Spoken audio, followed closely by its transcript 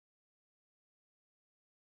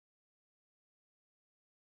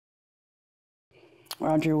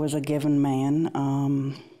Roger was a given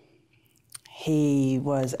man. He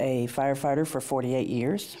was a firefighter for 48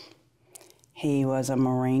 years. He was a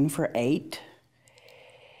Marine for 8.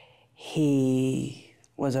 He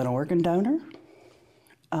was an organ donor.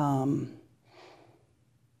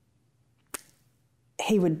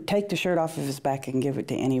 He would take the shirt off of his back and give it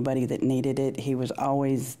to anybody that needed it. He was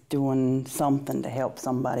always doing something to help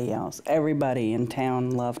somebody else. Everybody in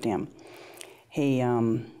town loved him. He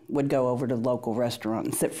would go over to the local restaurant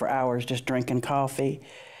and sit for hours just drinking coffee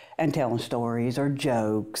and telling stories or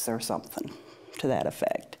jokes or something to that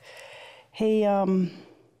effect. He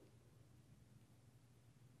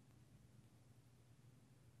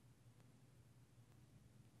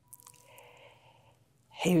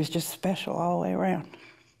was just special all the way around.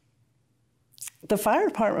 The fire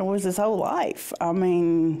department was his whole life. I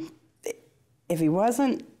mean, if he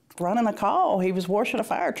wasn't running a call, he was washing a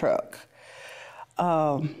fire truck.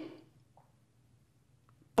 But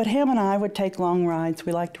him and I would take long rides.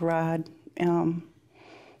 We liked to ride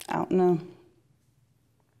out in the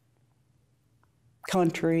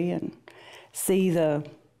country and see the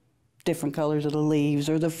different colors of the leaves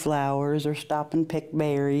or the flowers or stop and pick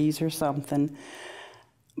berries or something.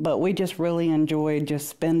 But we just really enjoyed just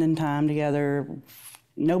spending time together.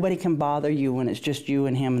 Nobody can bother you when it's just you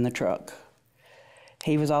and him in the truck.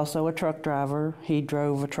 He was also a truck driver. He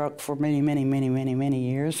drove a truck for many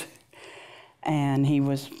years. And he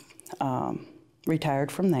was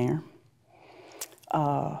retired from there.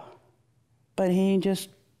 But he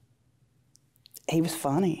was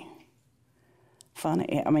funny.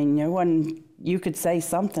 Funny. I mean, you could say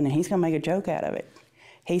something and he's going to make a joke out of it.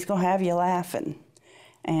 He's going to have you laughing.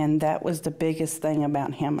 And that was the biggest thing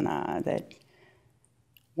about him and I, that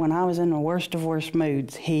when I was in the worst of worst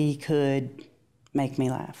moods, he could make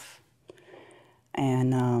me laugh.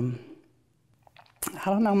 And I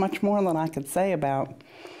don't know much more than I could say about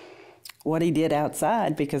what he did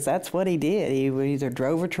outside, because that's what he did. He either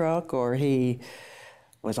drove a truck or he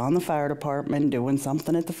was on the fire department doing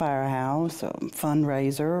something at the firehouse, a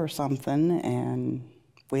fundraiser or something, and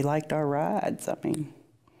we liked our rides. I mean,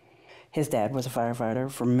 his dad was a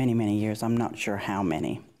firefighter for many years. I'm not sure how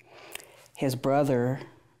many. His brother,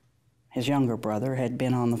 his younger brother, had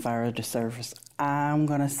been on the fire service, I'm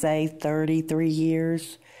going to say 33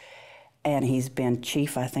 years, and he's been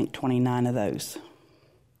chief, I think, 29 of those.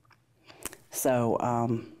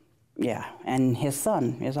 So, yeah, and his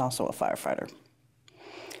son is also a firefighter.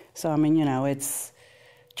 So, I mean, it's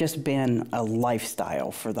just been a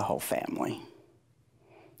lifestyle for the whole family.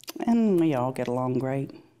 And we all get along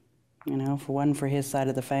great. If it wasn't for his side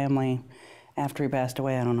of the family, after he passed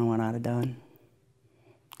away, I don't know what I'd have done.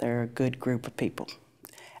 They're a good group of people.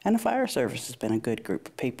 And the fire service has been a good group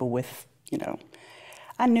of people with,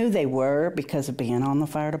 I knew they were because of being on the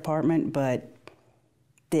fire department, but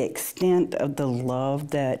the extent of the love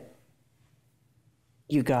that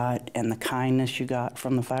you got and the kindness you got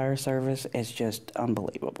from the fire service is just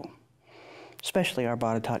unbelievable. Especially our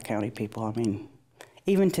Botetourt County people. I mean,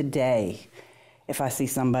 even today, if I see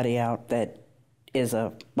somebody out that is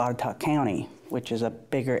a Botetourt County, which is a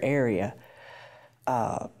bigger area,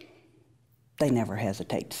 they never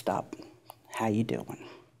hesitate to stop. How you doing?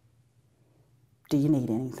 Do you need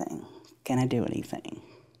anything? Can I do anything?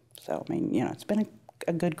 So, I mean, it's been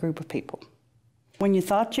a good group of people. When you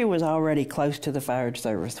thought you was already close to the fire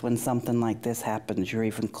service, when something like this happens, you're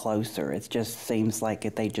even closer. It just seems like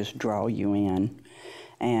they just draw you in,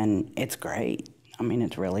 and it's great. I mean,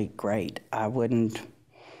 it's really great. I wouldn't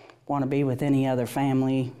want to be with any other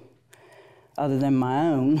family other than my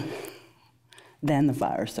own than the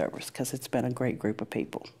fire service, because it's been a great group of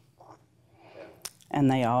people.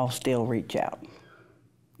 And they all still reach out,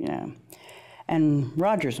 And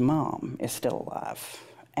Roger's mom is still alive,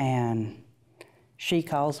 and she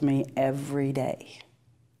calls me every day,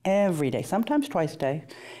 sometimes twice a day.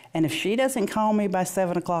 And if she doesn't call me by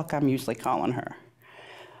 7 o'clock, I'm usually calling her.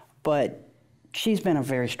 But she's been a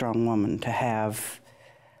very strong woman to have,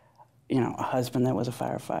 a husband that was a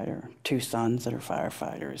firefighter, 2 sons that are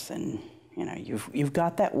firefighters, and, you've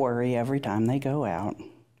got that worry every time they go out.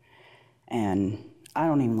 And I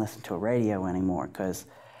don't even listen to a radio anymore because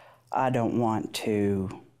I don't want to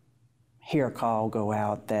hear a call go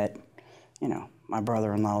out that, my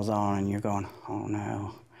brother-in-law's on, and you're going, oh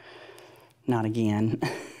no, not again.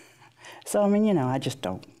 So, I mean, I just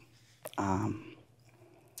don't.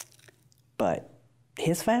 But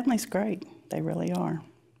his family's great. They really are.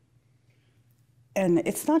 And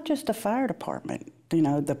it's not just the fire department,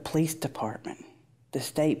 the police department, the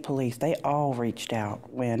state police, they all reached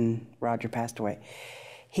out when Roger passed away.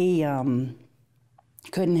 He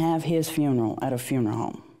couldn't have his funeral at a funeral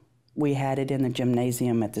home we had it in the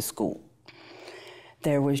gymnasium at the school.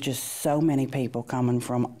 There was just so many people coming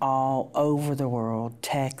from all over the world,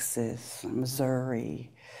 Texas,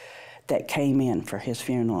 Missouri, that came in for his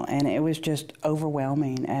funeral. And it was just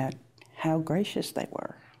overwhelming at how gracious they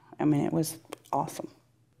were. I mean, it was awesome.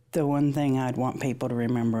 The one thing I'd want people to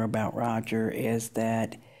remember about Roger is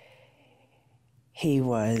that he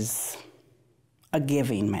was a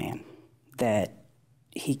giving man, that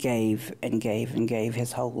he gave and gave and gave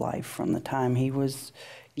his whole life from the time he was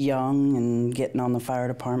young and getting on the fire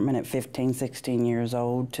department at 15, 16 years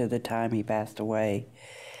old to the time he passed away.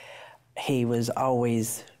 He was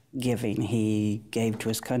always giving. He gave to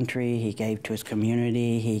his country, he gave to his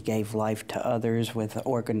community, he gave life to others with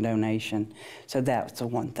organ donation. So that's the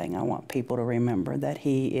one thing I want people to remember, that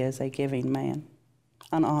he is a giving man,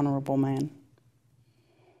 an honorable man.